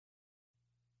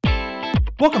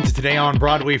Welcome to Today on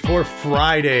Broadway for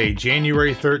Friday,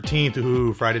 January 13th.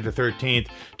 Ooh, Friday the 13th,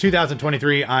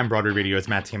 2023. I'm Broadway Radio's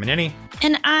Matt Tamanini.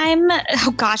 And I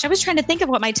was trying to think of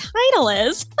what my title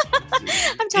is.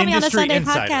 I'm Tommy on a Sunday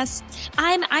Insider. Podcast.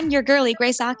 I'm your girly,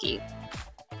 Grace Aki.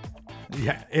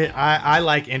 Yeah, I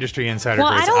like Industry Insider. Well,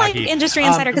 Grace I don't Aki. like Industry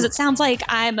Insider because it sounds like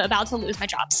I'm about to lose my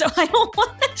job. So I don't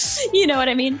want, you know what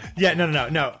I mean? Yeah,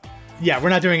 no. Yeah, we're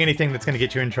not doing anything that's going to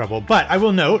get you in trouble. But I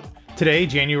will note, today,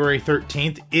 January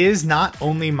 13th, is not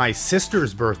only my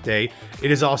sister's birthday, it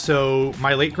is also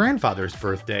my late grandfather's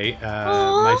birthday.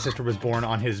 My sister was born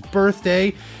on his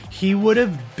birthday. He would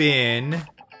have been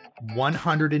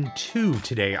 102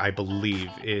 today, I believe,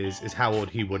 is how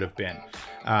old he would have been.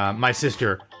 My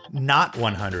sister, not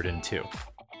 102.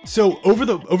 So over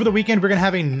the weekend, we're going to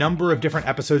have a number of different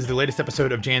episodes. The latest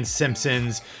episode of Jan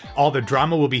Simpson's All the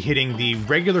Drama will be hitting the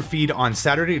regular feed on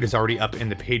Saturday. It is already up in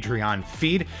the Patreon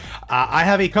feed. I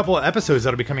have a couple of episodes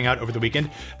that'll be coming out over the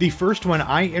weekend. The first one,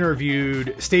 I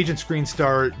interviewed stage and screen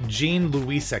star Jean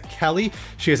Louisa Kelly.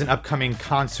 She has an upcoming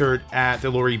concert at the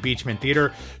Laurie Beachman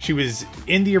Theater. She was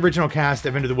in the original cast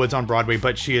of Into the Woods on Broadway,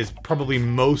 but she is probably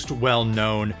most well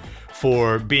known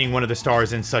for being one of the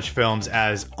stars in such films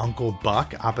as Uncle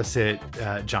Buck opposite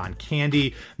John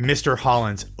Candy, Mr.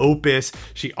 Holland's Opus.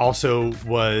 She also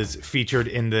was featured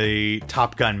in the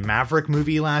Top Gun Maverick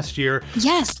movie last year.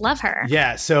 Yes, love her.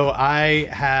 Yeah, so I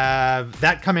have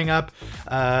that coming up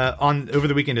over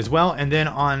the weekend as well. And then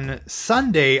on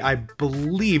Sunday, I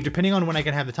believe, depending on when I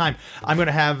can have the time, I'm going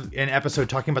to have an episode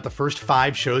talking about the first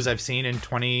 5 shows I've seen in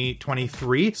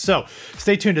 2023. So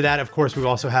stay tuned to that. Of course, we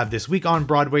also have This Week on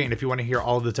Broadway. And if you want to hear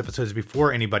all of those episodes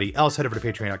before anybody else, head over to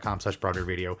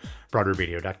patreon.com/BroadwayRadio,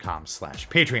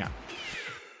 BroadwayRadio.com/Patreon.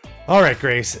 All right,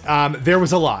 Grace. There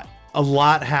was a lot. A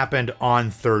lot happened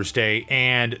on Thursday,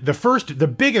 and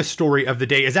the biggest story of the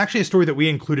day is actually a story that we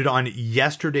included on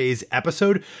yesterday's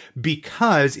episode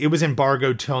because it was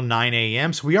embargoed till 9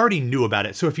 a.m., so we already knew about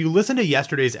it. So if you listen to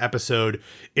yesterday's episode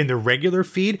in the regular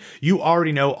feed, you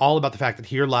already know all about the fact that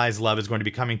Here Lies Love is going to be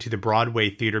coming to the Broadway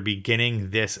Theater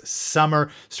beginning this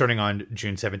summer, starting on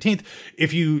June 17th.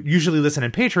 If you usually listen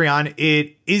in Patreon,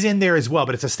 it is in there as well,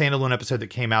 but it's a standalone episode that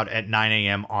came out at 9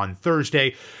 a.m. on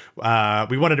Thursday.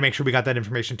 We wanted to make sure we got that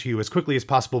information to you as quickly as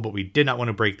possible, but we did not want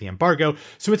to break the embargo.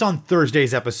 So it's on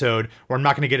Thursday's episode, where I'm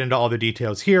not going to get into all the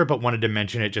details here, but wanted to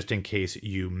mention it just in case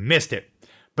you missed it.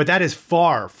 But that is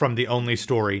far from the only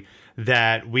story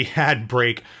that we had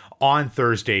break on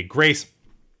Thursday. Grace,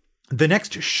 the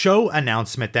next show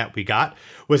announcement that we got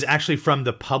was actually from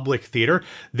the Public Theater.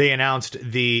 They announced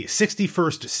the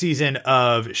 61st season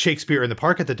of Shakespeare in the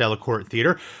Park at the Delacorte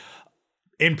Theater.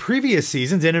 In previous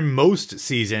seasons, and in most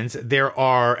seasons, there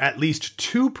are at least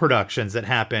 2 productions that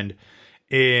happened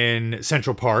in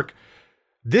Central Park.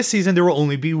 This season, there will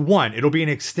only be 1. It'll be an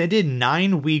extended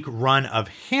 9-week run of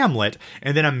Hamlet,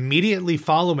 and then immediately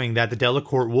following that, the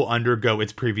Delacorte will undergo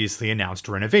its previously announced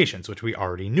renovations, which we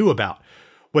already knew about.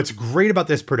 What's great about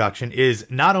this production is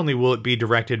not only will it be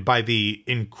directed by the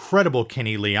incredible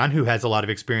Kenny Leon, who has a lot of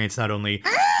experience not only...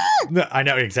 I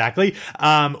know, exactly.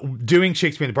 Doing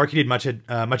Shakespeare in the Park, he did Much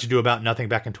Ado About Nothing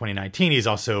back in 2019. He's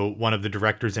also one of the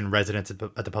directors in residence at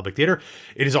the Public Theater.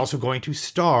 It is also going to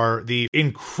star the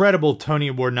incredible Tony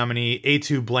Award nominee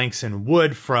Etu Blankson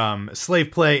Wood from Slave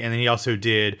Play, and then he also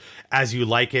did As You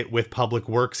Like It with Public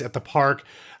Works at the Park.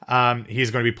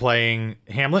 He's going to be playing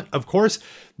Hamlet, of course.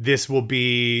 This will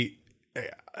be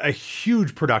a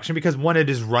huge production because, one, it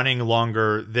is running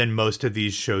longer than most of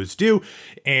these shows do,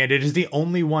 and it is the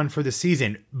only one for the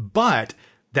season. But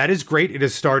that is great. It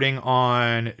is starting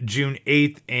on June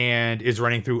 8th and is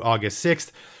running through August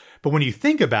 6th. But when you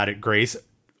think about it, Grace,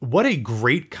 what a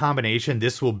great combination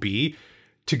this will be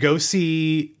to go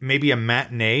see maybe a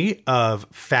matinee of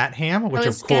Fat Ham, which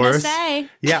of course,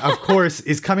 of course,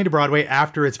 is coming to Broadway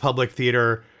after its Public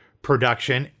Theater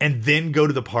production, and then go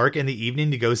to the park in the evening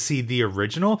to go see the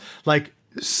original. Like,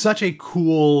 such a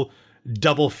cool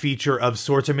double feature of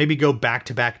sorts, or maybe go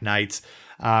back-to-back nights.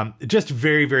 Just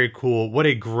very, very cool. What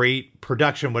a great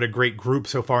production. What a great group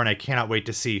so far. And I cannot wait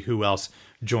to see who else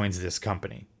joins this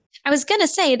company. I was going to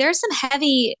say, there's some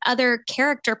heavy other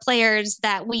character players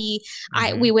that we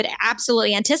would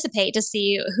absolutely anticipate to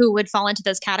see who would fall into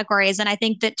those categories. And I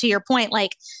think that, to your point,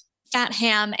 like Fat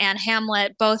Ham and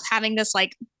Hamlet both having this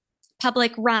like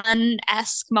Public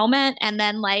Run-esque moment, and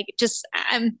then like just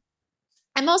I'm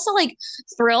also like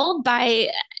thrilled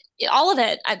by all of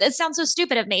it. It sounds so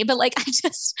stupid of me, but like I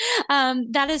just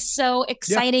that is so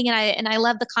exciting. Yeah. And I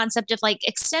love the concept of like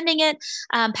extending it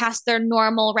past their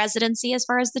normal residency as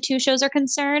far as the 2 shows are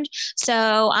concerned.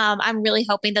 So I'm really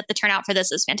hoping that the turnout for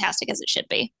this is fantastic, as it should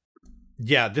be.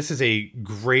 Yeah, this is a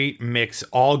great mix.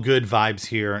 All good vibes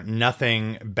here.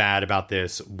 Nothing bad about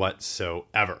this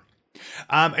whatsoever.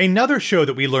 Another show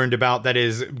that we learned about that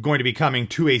is going to be coming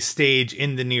to a stage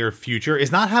in the near future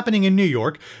is not happening in New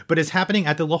York, but is happening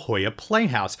at the La Jolla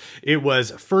Playhouse. It was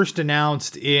first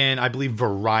announced in, I believe,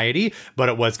 Variety, but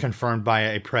it was confirmed by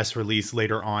a press release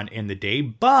later on in the day.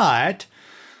 But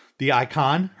the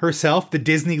icon herself, the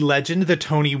Disney legend, the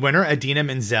Tony winner, Idina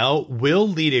Menzel, will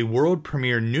lead a world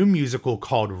premiere new musical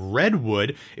called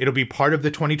Redwood. It'll be part of the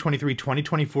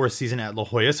 2023-2024 season at La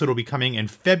Jolla, so it'll be coming in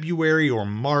February or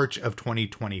March of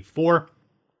 2024.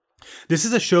 This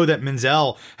is a show that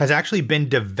Menzel has actually been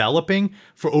developing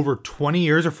for over 20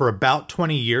 years, or for about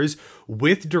 20 years,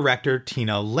 with director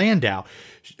Tina Landau.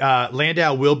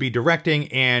 Landau will be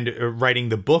directing and writing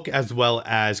the book, as well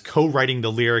as co-writing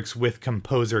the lyrics with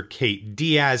composer Kate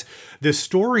Diaz. The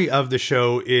story of the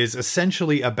show is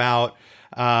essentially about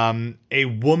a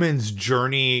woman's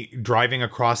journey driving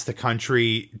across the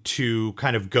country to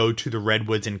kind of go to the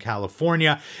redwoods in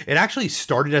California. It actually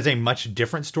started as a much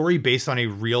different story based on a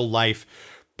real life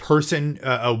person,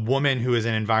 a woman who is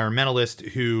an environmentalist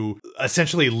who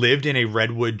essentially lived in a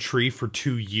redwood tree for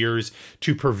 2 years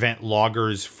to prevent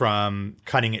loggers from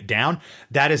cutting it down.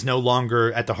 That is no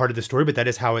longer at the heart of the story, but that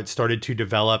is how it started to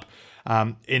develop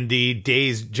in the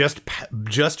days just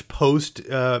post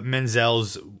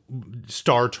Menzel's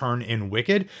star turn in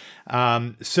Wicked.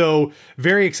 So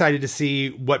very excited to see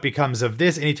what becomes of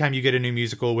this. Anytime you get a new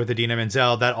musical with Idina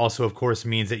Menzel, that also, of course,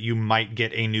 means that you might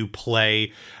get a new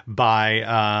play by,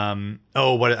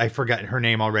 I forgot her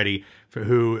name already,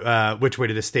 Which Way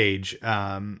to the Stage.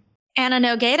 Anna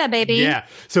Nogueira, baby. Yeah.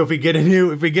 So if we get a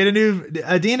new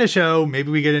Idina show,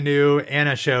 maybe we get a new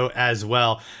Anna show as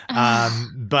well.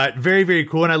 But very, very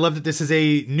cool. And I love that this is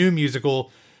a new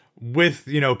musical with,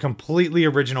 completely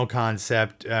original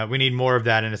concept. We need more of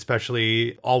that. And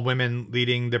especially all women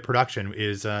leading the production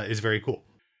is very cool.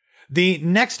 The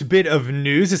next bit of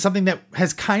news is something that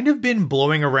has kind of been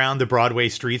blowing around the Broadway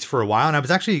streets for a while, and I was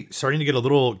actually starting to get a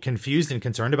little confused and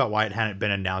concerned about why it hadn't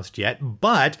been announced yet,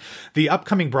 but the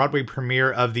upcoming Broadway premiere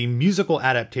of the musical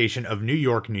adaptation of New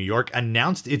York, New York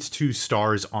announced its 2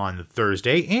 stars on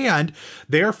Thursday, and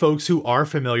they are folks who are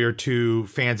familiar to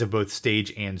fans of both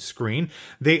stage and screen.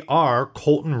 They are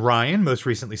Colton Ryan, most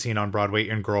recently seen on Broadway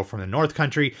in Girl from the North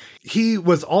Country. He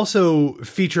was also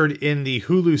featured in the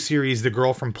Hulu series The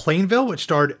Girl from Plainville, which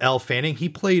starred Elle Fanning. He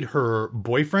played her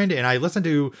boyfriend, and I listened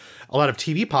to a lot of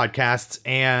TV podcasts,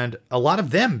 and a lot of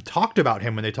them talked about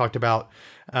him when they talked about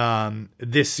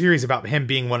this series, about him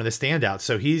being one of the standouts.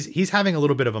 So he's having a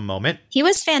little bit of a moment. He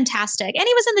was fantastic, and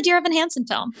he was in the Dear Evan Hansen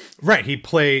film. Right, he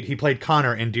played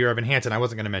Connor in Dear Evan Hansen. I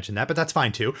wasn't going to mention that, but that's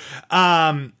fine too.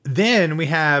 Then we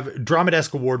have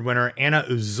Dramadesque Award winner Anna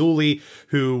Uzzuli,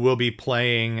 who will be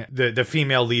playing the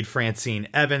female lead Francine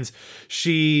Evans.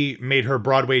 She made her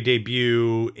Broadway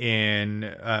debut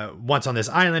in Once on This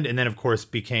Island, and then of course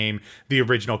became the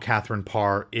original Catherine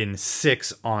Parr in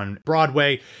Six on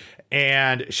Broadway.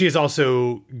 And she is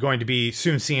also going to be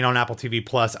soon seen on Apple TV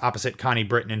Plus opposite Connie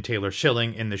Britton and Taylor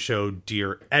Schilling in the show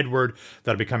Dear Edward.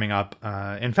 That'll be coming up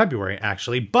in February,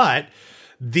 actually. But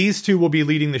these two will be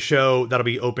leading the show. That'll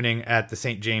be opening at the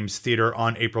St. James Theater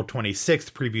on April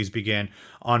 26th. Previews begin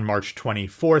on March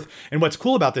 24th. And what's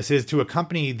cool about this is, to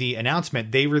accompany the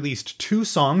announcement, they released 2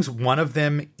 songs, one of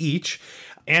them each.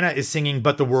 Anna is singing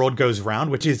But the World Goes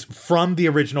Round, which is from the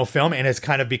original film and has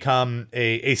kind of become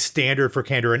a standard for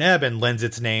Candor and Ebb and lends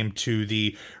its name to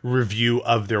the review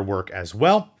of their work as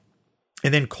well.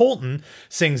 And then Colton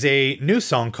sings a new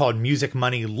song called Music,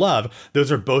 Money, Love.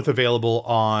 Those are both available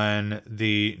on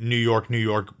the New York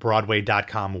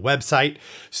Broadway.com website.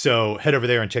 So head over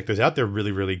there and check those out. They're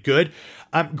really, really good.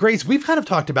 Grace, we've kind of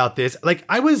talked about this. Like,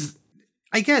 I was,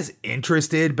 I guess,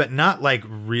 interested, but not like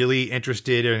really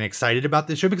interested and excited about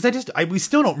this show, because we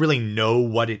still don't really know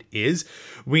what it is.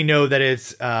 We know that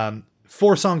it's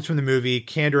 4 songs from the movie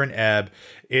Candor and Ebb.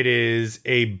 It is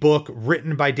a book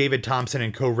written by David Thompson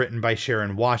and co-written by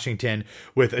Sharon Washington,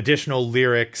 with additional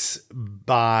lyrics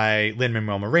by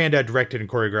Lin-Manuel Miranda, directed and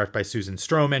choreographed by Susan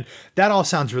Stroman. That all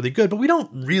sounds really good, but we don't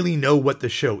really know what the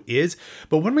show is.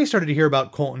 But when we started to hear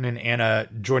about Colton and Anna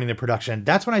joining the production,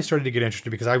 that's when I started to get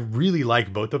interested, because I really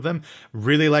like both of them.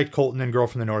 Really liked Colton and Girl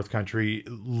from the North Country.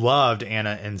 Loved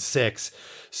Anna and Six.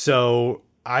 So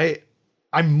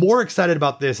I'm more excited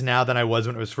about this now than I was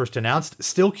when it was first announced.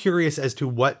 Still curious as to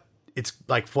what it's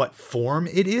like, what form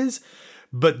it is.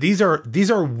 But these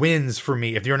are wins for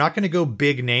me. If you're not going to go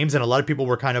big names, and a lot of people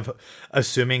were kind of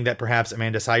assuming that perhaps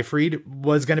Amanda Seyfried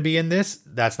was going to be in this,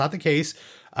 that's not the case.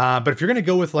 But if you're going to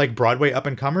go with like Broadway up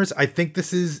and comers, I think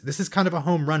this is kind of a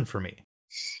home run for me.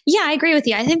 Yeah, I agree with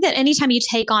you. I think that anytime you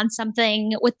take on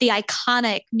something with the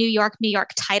iconic New York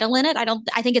title in it,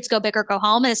 I think it's go big or go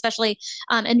home. And especially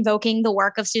invoking the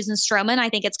work of Susan Stroman, I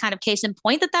think it's kind of case in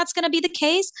point that that's going to be the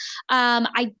case.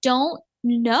 I don't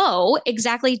know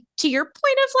exactly to your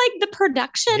point of like the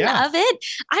production Yeah. of it.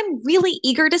 I'm really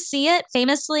eager to see it.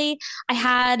 Famously, I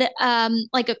had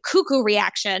like a cuckoo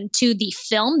reaction to the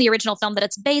film, the original film that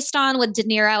it's based on with De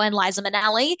Niro and Liza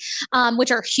Minnelli, which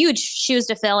are huge shoes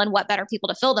to fill, and what better people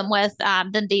to fill them with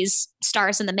than these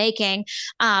stars in the making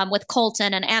with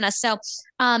Colton and Anna. So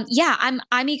yeah,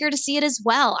 I'm eager to see it as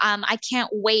well. I can't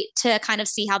wait to kind of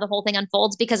see how the whole thing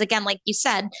unfolds because again, like you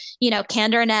said,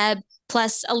 Candor and Ebb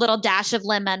plus a little dash of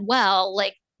Lin-Manuel,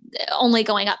 like only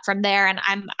going up from there. And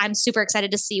I'm super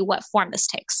excited to see what form this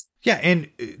takes. Yeah, and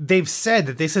they've said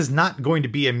that this is not going to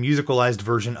be a musicalized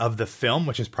version of the film,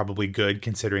 which is probably good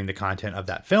considering the content of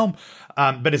that film,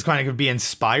 but it's going to be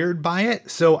inspired by it.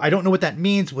 So I don't know what that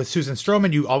means. With Susan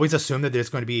Stroman, you always assume that it's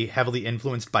going to be heavily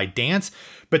influenced by dance,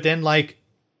 but then like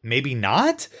maybe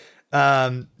not.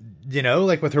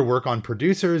 Like with her work on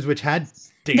Producers, which had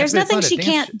dance. There's nothing she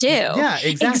can't do. Yeah,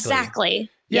 exactly. Exactly.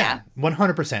 Yeah,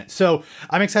 100%. So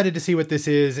I'm excited to see what this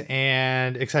is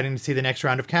and exciting to see the next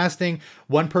round of casting.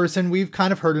 One person we've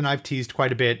kind of heard and I've teased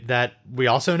quite a bit that we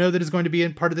also know that is going to be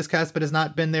in part of this cast but has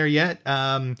not been there yet.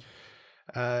 I'm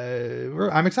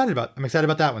excited about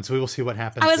that one. So we will see what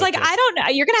happens. I was like, this. I don't know.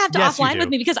 You're going to have to offline with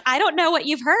me because I don't know what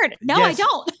you've heard. No, yes. I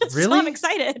don't. Really? So I'm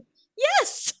excited.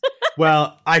 Yes.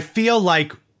 Well, I feel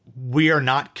like we are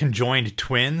not conjoined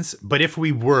twins, but if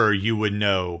we were, you would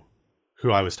know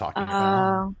who I was talking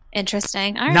about. Oh,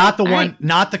 interesting. All not the one, right.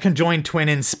 Not the conjoined twin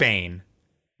in Spain.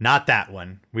 Not that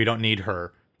one. We don't need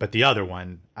her. But the other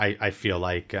one, I feel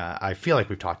like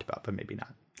we've talked about, but maybe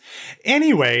not.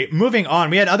 Anyway, moving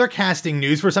on. We had other casting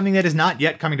news for something that is not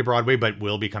yet coming to Broadway, but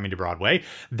will be coming to Broadway.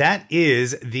 That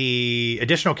is the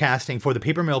additional casting for the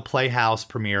Paper Mill Playhouse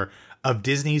premiere of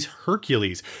Disney's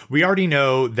Hercules. We already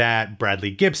know that Bradley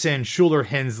Gibson, Shuler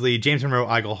Hensley, James Monroe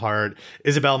Iglehart,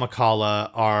 Isabel McCalla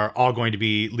are all going to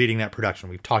be leading that production.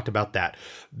 We've talked about that.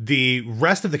 The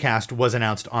rest of the cast was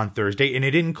announced on Thursday, and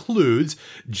it includes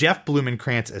Jeff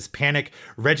Blumenkrantz as Panic,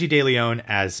 Reggie De Leon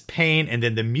as Pain, and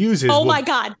then the Muses. Oh my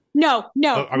God. No.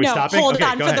 Are we stopping? Hold okay,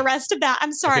 on for ahead. the rest of that.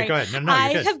 I'm sorry. Okay, go ahead.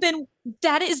 No,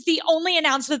 that is the only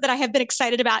announcement that I have been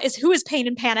excited about is who is Pain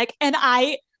and Panic. And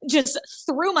I just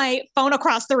threw my phone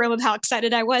across the room of how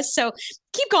excited I was. So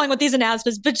keep going with these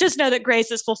announcements, but just know that Grace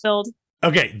is fulfilled.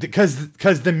 Okay, because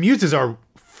the Muses are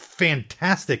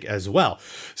fantastic as well.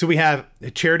 So we have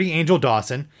Charity Angel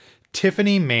Dawson,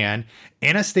 Tiffany Mann,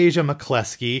 Anastasia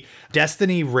McCleskey,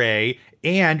 Destiny Ray,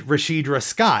 and Rashidra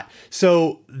Scott.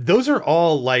 So those are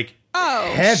all like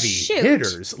heavy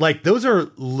hitters. Like those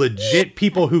are legit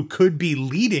people who could be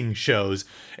leading shows.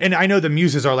 And I know the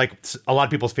Muses are like a lot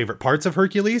of people's favorite parts of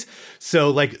Hercules.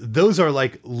 So like those are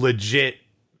like legit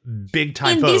big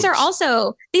time and folks.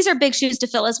 These are big shoes to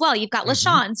fill as well. You've got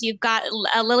LaShawns, you've got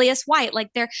Lilias White. Like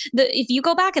if you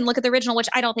go back and look at the original, which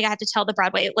I don't think I have to tell the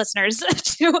Broadway listeners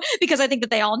to, because I think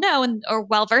that they all know and are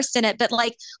well versed in it. But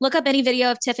like, look up any video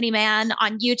of Tiffany Mann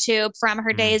on YouTube from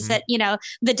her days at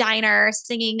the diner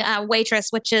singing Waitress,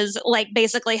 which is like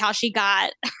basically how she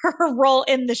got her role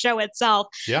in the show itself.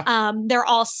 Yeah, they're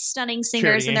all stunning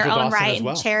singers Charity in their Angel own Dawson right.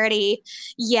 well. And Charity,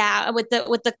 with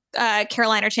the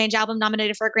Caroline or Change album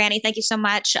nominated for a Granny. Thank you so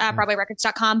much,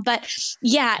 BroadwayRecords.com. But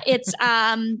yeah, it's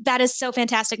that is so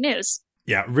fantastic news.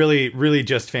 Yeah, really, really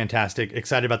just fantastic.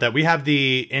 Excited about that. We have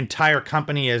the entire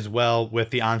company as well with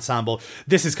the ensemble.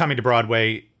 This is coming to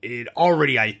Broadway.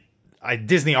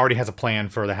 Disney already has a plan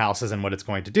for the houses and what it's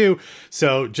going to do.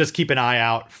 So just keep an eye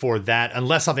out for that,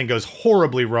 unless something goes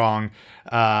horribly wrong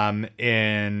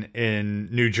in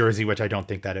New Jersey, which I don't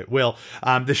think that it will.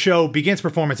 The show begins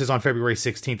performances on February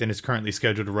 16th and is currently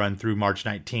scheduled to run through March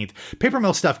 19th. Paper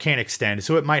Mill stuff can extend,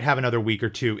 so it might have another week or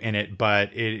two in it,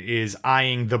 but it is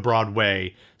eyeing the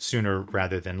Broadway sooner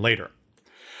rather than later.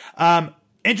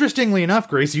 Interestingly enough,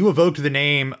 Grace, you evoked the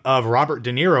name of Robert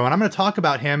De Niro, and I'm going to talk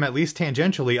about him, at least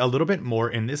tangentially, a little bit more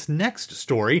in this next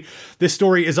story. This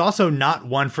story is also not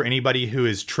one for anybody who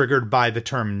is triggered by the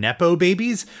term Nepo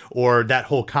babies or that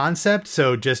whole concept,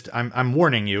 so just, I'm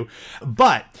warning you.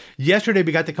 But yesterday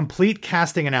we got the complete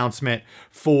casting announcement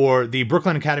for the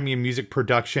Brooklyn Academy of Music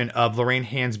production of Lorraine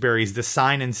Hansberry's The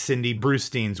Sign and Cindy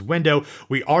Brustein's Window.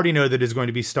 We already know that it is going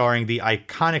to be starring the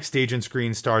iconic stage and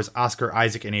screen stars Oscar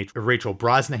Isaac and Rachel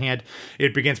Brosnahan.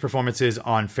 It begins performances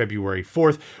on February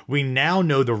 4th. We now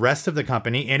know the rest of the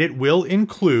company, and it will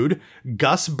include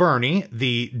Gus Burney,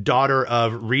 the daughter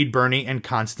of Reed Burney and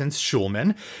Constance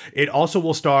Schulman. It also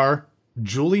will star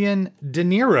Julian De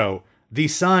Niro, the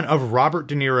son of Robert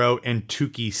De Niro and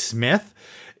Tukey Smith.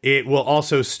 It will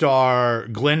also star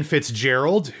Glenn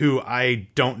Fitzgerald, who I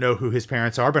don't know who his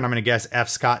parents are, but I'm going to guess F.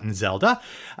 Scott and Zelda.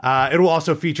 It will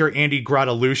also feature Andy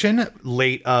Groteluscian,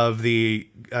 late of the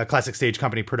Classic Stage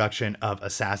Company production of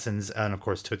Assassins, and of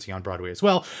course Tootsie on Broadway as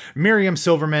well. Miriam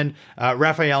Silverman,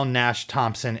 Raphael Nash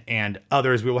Thompson, and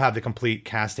others. We will have the complete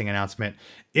casting announcement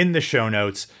in the show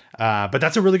notes. But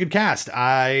that's a really good cast.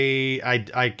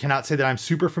 I cannot say that I'm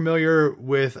super familiar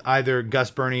with either Gus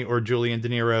Burney or Julian De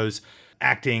Niro's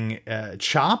acting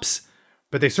chops,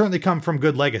 but they certainly come from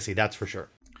good legacy, that's for sure.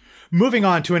 Moving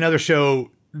on to another show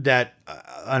that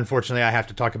unfortunately I have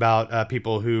to talk about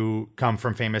people who come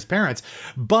from famous parents,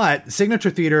 but Signature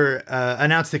Theater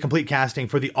announced the complete casting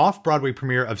for the off-Broadway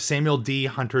premiere of Samuel D.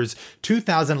 Hunter's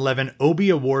 2011 Obie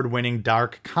Award-winning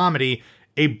dark comedy,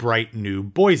 A Bright New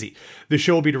Boise. The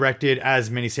show will be directed, as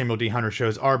many Samuel D. Hunter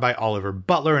shows are, by Oliver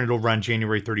Butler, and it'll run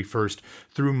January 31st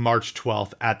through March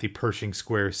 12th at the Pershing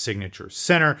Square Signature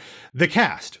Center. The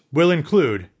cast will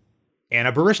include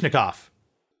Anna Baryshnikov.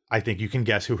 I think you can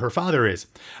guess who her father is.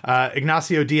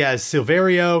 Ignacio Diaz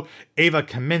Silverio, Ava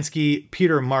Kaminsky,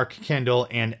 Peter Mark Kendall,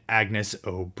 and Agnes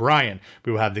O'Brien.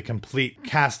 We will have the complete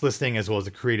cast listing as well as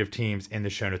the creative teams in the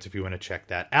show notes if you want to check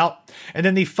that out. And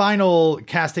then the final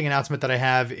casting announcement that I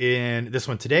have in this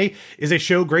one today is a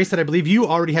show, Grace, that I believe you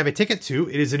already have a ticket to.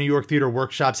 It is the New York Theater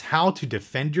Workshop's How to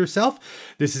Defend Yourself.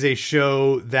 This is a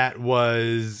show that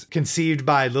was conceived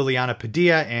by Liliana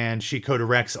Padilla, and she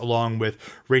co-directs along with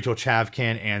Rachel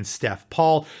Chavkin and Steph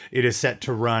Paul. It is set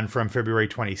to run from February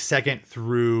 22nd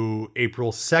through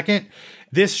April 2nd.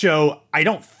 This show, I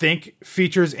don't think,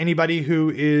 features anybody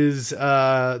who is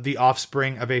the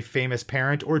offspring of a famous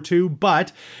parent or two,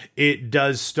 but it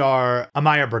does star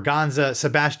Amaya Braganza,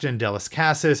 Sebastian Delas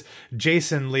Casas,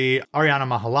 Jason Lee, Ariana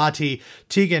Mahalati,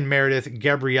 Tegan Meredith,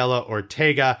 Gabriela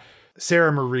Ortega,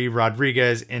 Sarah Marie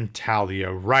Rodriguez, and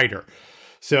Talia Ryder.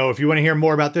 So if you want to hear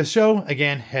more about this show,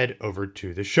 again, head over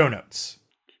to the show notes.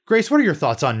 Grace, what are your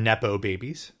thoughts on Nepo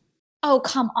babies? Oh,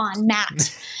 come on,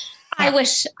 Matt. I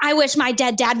wish my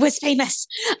dead dad was famous.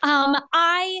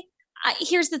 I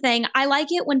here's the thing. I like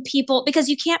it when people, because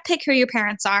you can't pick who your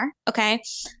parents are. Okay.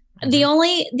 Mm-hmm.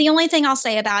 The only thing I'll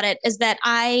say about it is that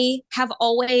I have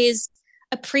always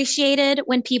appreciated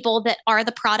when people that are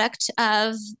the product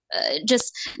of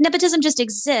just nepotism just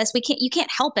exists. You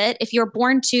can't help it if you're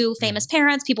born to famous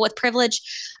parents, people with privilege.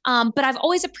 But I've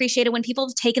always appreciated when people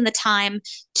have taken the time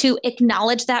to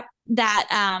acknowledge that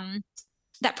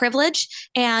privilege.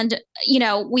 And, you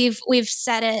know, we've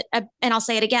said it, and I'll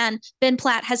say it again. Ben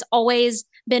Platt has always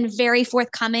been very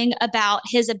forthcoming about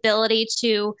his ability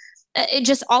to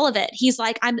just all of it. He's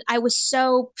like, I was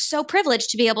so privileged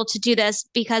to be able to do this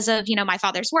because of, you know, my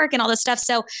father's work and all this stuff.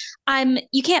 So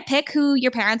you can't pick who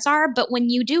your parents are, but when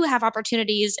you do have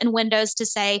opportunities and windows to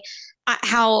say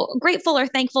how grateful or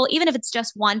thankful, even if it's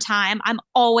just one time, I'm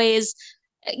always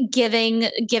giving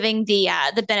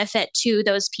the benefit to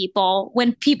those people.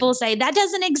 When people say that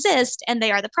doesn't exist and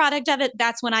they are the product of it,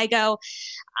 that's when I go,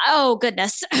 oh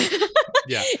goodness.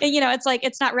 Yeah. And, you know, it's like,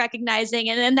 it's not recognizing.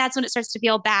 And then that's when it starts to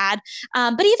feel bad.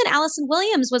 But even Allison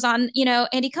Williams was on, you know,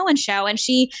 Andy Cohen's show, and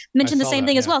she mentioned the same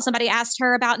thing as well. Somebody asked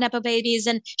her about Nepo babies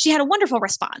and she had a wonderful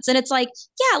response. And it's like,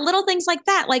 yeah, little things like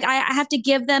that. Like I have to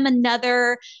give them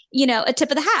another, you know, a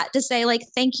tip of the hat to say, like,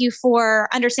 thank you for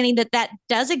understanding that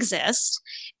does exist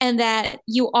and that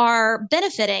you are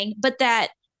benefiting, but that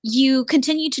you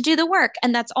continue to do the work,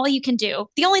 and that's all you can do.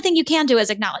 The only thing you can do is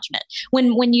acknowledgement.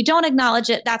 When you don't acknowledge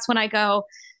it, that's when I go,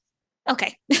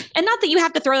 okay. And not that you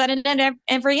have to throw that in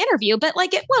every interview, but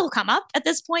like it will come up at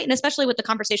this point, and especially with the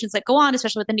conversations that go on,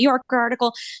 especially with the New Yorker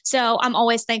article. So I'm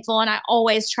always thankful, and I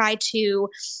always try to,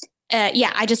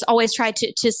 I just always try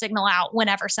to signal out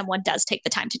whenever someone does take the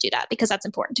time to do that, because that's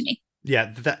important to me.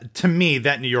 Yeah, to me,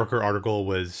 that New Yorker article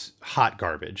was hot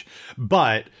garbage,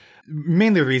 but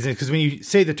mainly the reason is because when you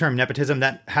say the term nepotism,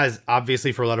 that has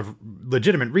obviously, for a lot of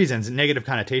legitimate reasons, negative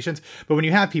connotations. But when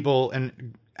you have people,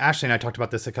 and Ashley and I talked about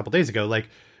this a couple days ago, like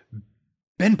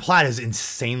Ben Platt is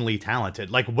insanely talented.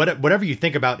 Like whatever you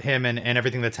think about him and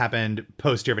everything that's happened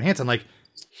post Dear Evan Hansen, like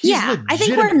I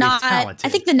think we're not. Talented. I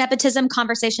think the nepotism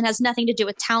conversation has nothing to do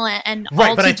with talent and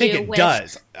right, but I think it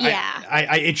does. Yeah,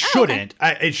 it shouldn't.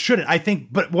 Okay. It shouldn't. I think,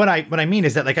 but what I mean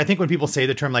is that, like, I think when people say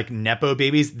the term like nepo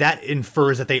babies, that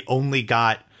infers that they only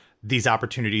got these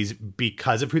opportunities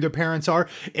because of who their parents are.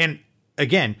 And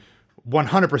again,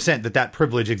 100% that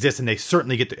privilege exists, and they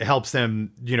certainly helps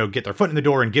them, you know, get their foot in the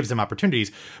door and gives them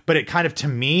opportunities. But it kind of, to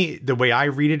me, the way I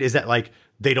read it is that, like,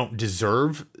 they don't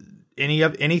deserve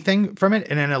anything from it.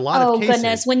 And in a lot of cases,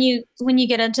 goodness, when you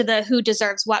get into the who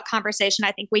deserves what conversation,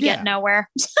 I think we get nowhere.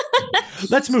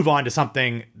 Let's move on to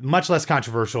something much less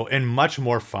controversial and much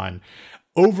more fun.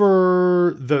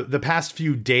 Over the past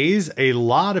few days, a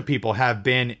lot of people have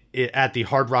been at the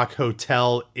Hard Rock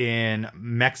Hotel in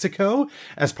Mexico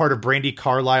as part of Brandi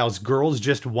Carlile's Girls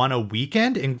Just Won a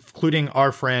Weekend, including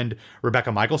our friend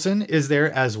Rebecca Michelson is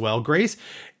there as well, Grace.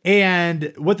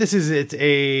 And what this is, it's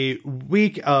a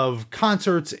week of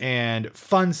concerts and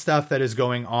fun stuff that is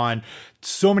going on.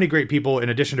 So many great people. In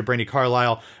addition to Brandi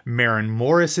Carlile, Maren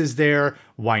Morris is there.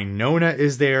 Wynonna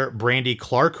is there. Brandi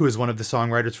Clark, who is one of the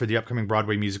songwriters for the upcoming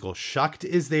Broadway musical Shucked,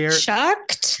 is there.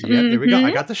 Shucked? Yeah, there we go. I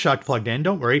got the Shucked plugged in.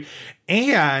 Don't worry.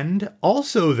 And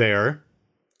also there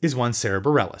is one Sarah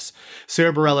Bareilles.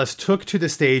 Sarah Bareilles took to the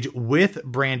stage with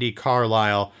Brandi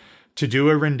Carlile to do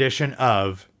a rendition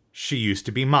of She Used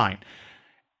to Be Mine.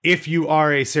 If you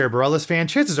are a Sarah Bareilles fan,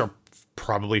 chances are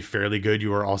probably fairly good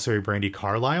you are also a Brandi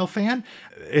Carlile fan,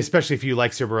 especially if you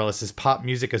like Sarah Bareilles' pop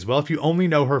music as well. If you only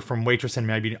know her from Waitress and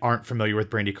maybe aren't familiar with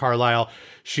Brandi Carlile,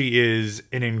 she is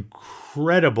an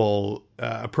incredible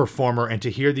performer, and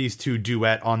to hear these two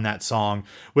duet on that song,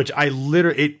 which I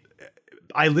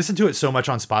listen to it so much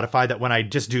on Spotify that when I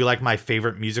just do like my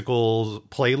favorite musicals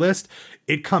playlist,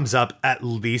 it comes up at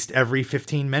least every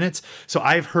 15 minutes. So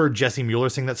I've heard Jessie Mueller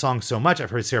sing that song so much.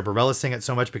 I've heard Sarah Bareilles sing it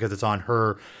so much because it's on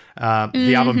her,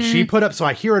 the album she put up. So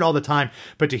I hear it all the time,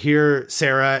 but to hear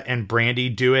Sarah and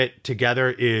Brandi do it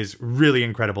together is really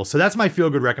incredible. So that's my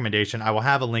feel-good recommendation. I will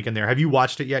have a link in there. Have you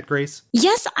watched it yet, Grace?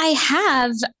 Yes, I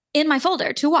have in my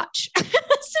folder to watch. So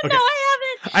okay. No, I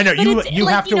haven't. I know you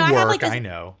have to work. I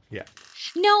know. Yeah.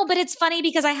 No, but it's funny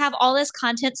because I have all this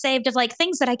content saved of like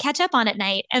things that I catch up on at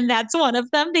night. And that's one of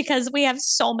them because we have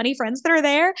so many friends that are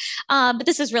there. But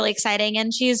this is really exciting.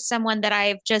 And she's someone that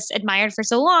I've just admired for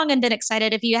so long and been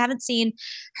excited. If you haven't seen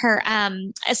her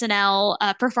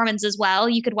SNL performance as well,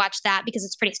 you could watch that because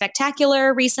it's pretty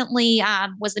spectacular. Recently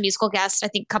was the musical guest, I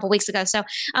think a couple weeks ago. So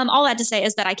all that to say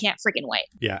is that I can't freaking wait.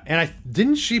 Yeah. And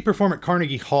didn't she perform at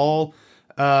Carnegie Hall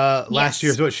last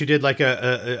year? So she did like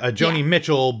a Joni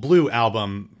Mitchell Blue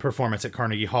album performance at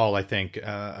Carnegie Hall, I think,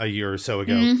 a year or so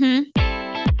ago.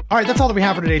 All right, that's all that we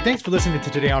have for today. Thanks for listening to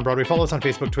Today on Broadway. Follow us on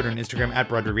Facebook, Twitter, and Instagram at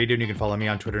Broadway Radio, and you can follow me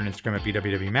on Twitter and Instagram at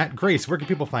BWWMatt. Grace, where can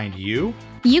people find you?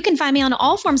 You can find me on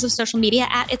all forms of social media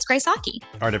at It's Grace Hockey.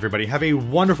 All right, everybody, have a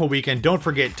wonderful weekend. Don't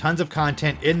forget, tons of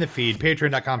content in the feed,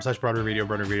 patreon.com/Broadway Radio,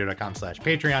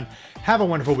 BroadwayRadio.com/Patreon. Have a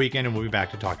wonderful weekend, and we'll be back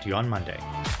to talk to you on Monday.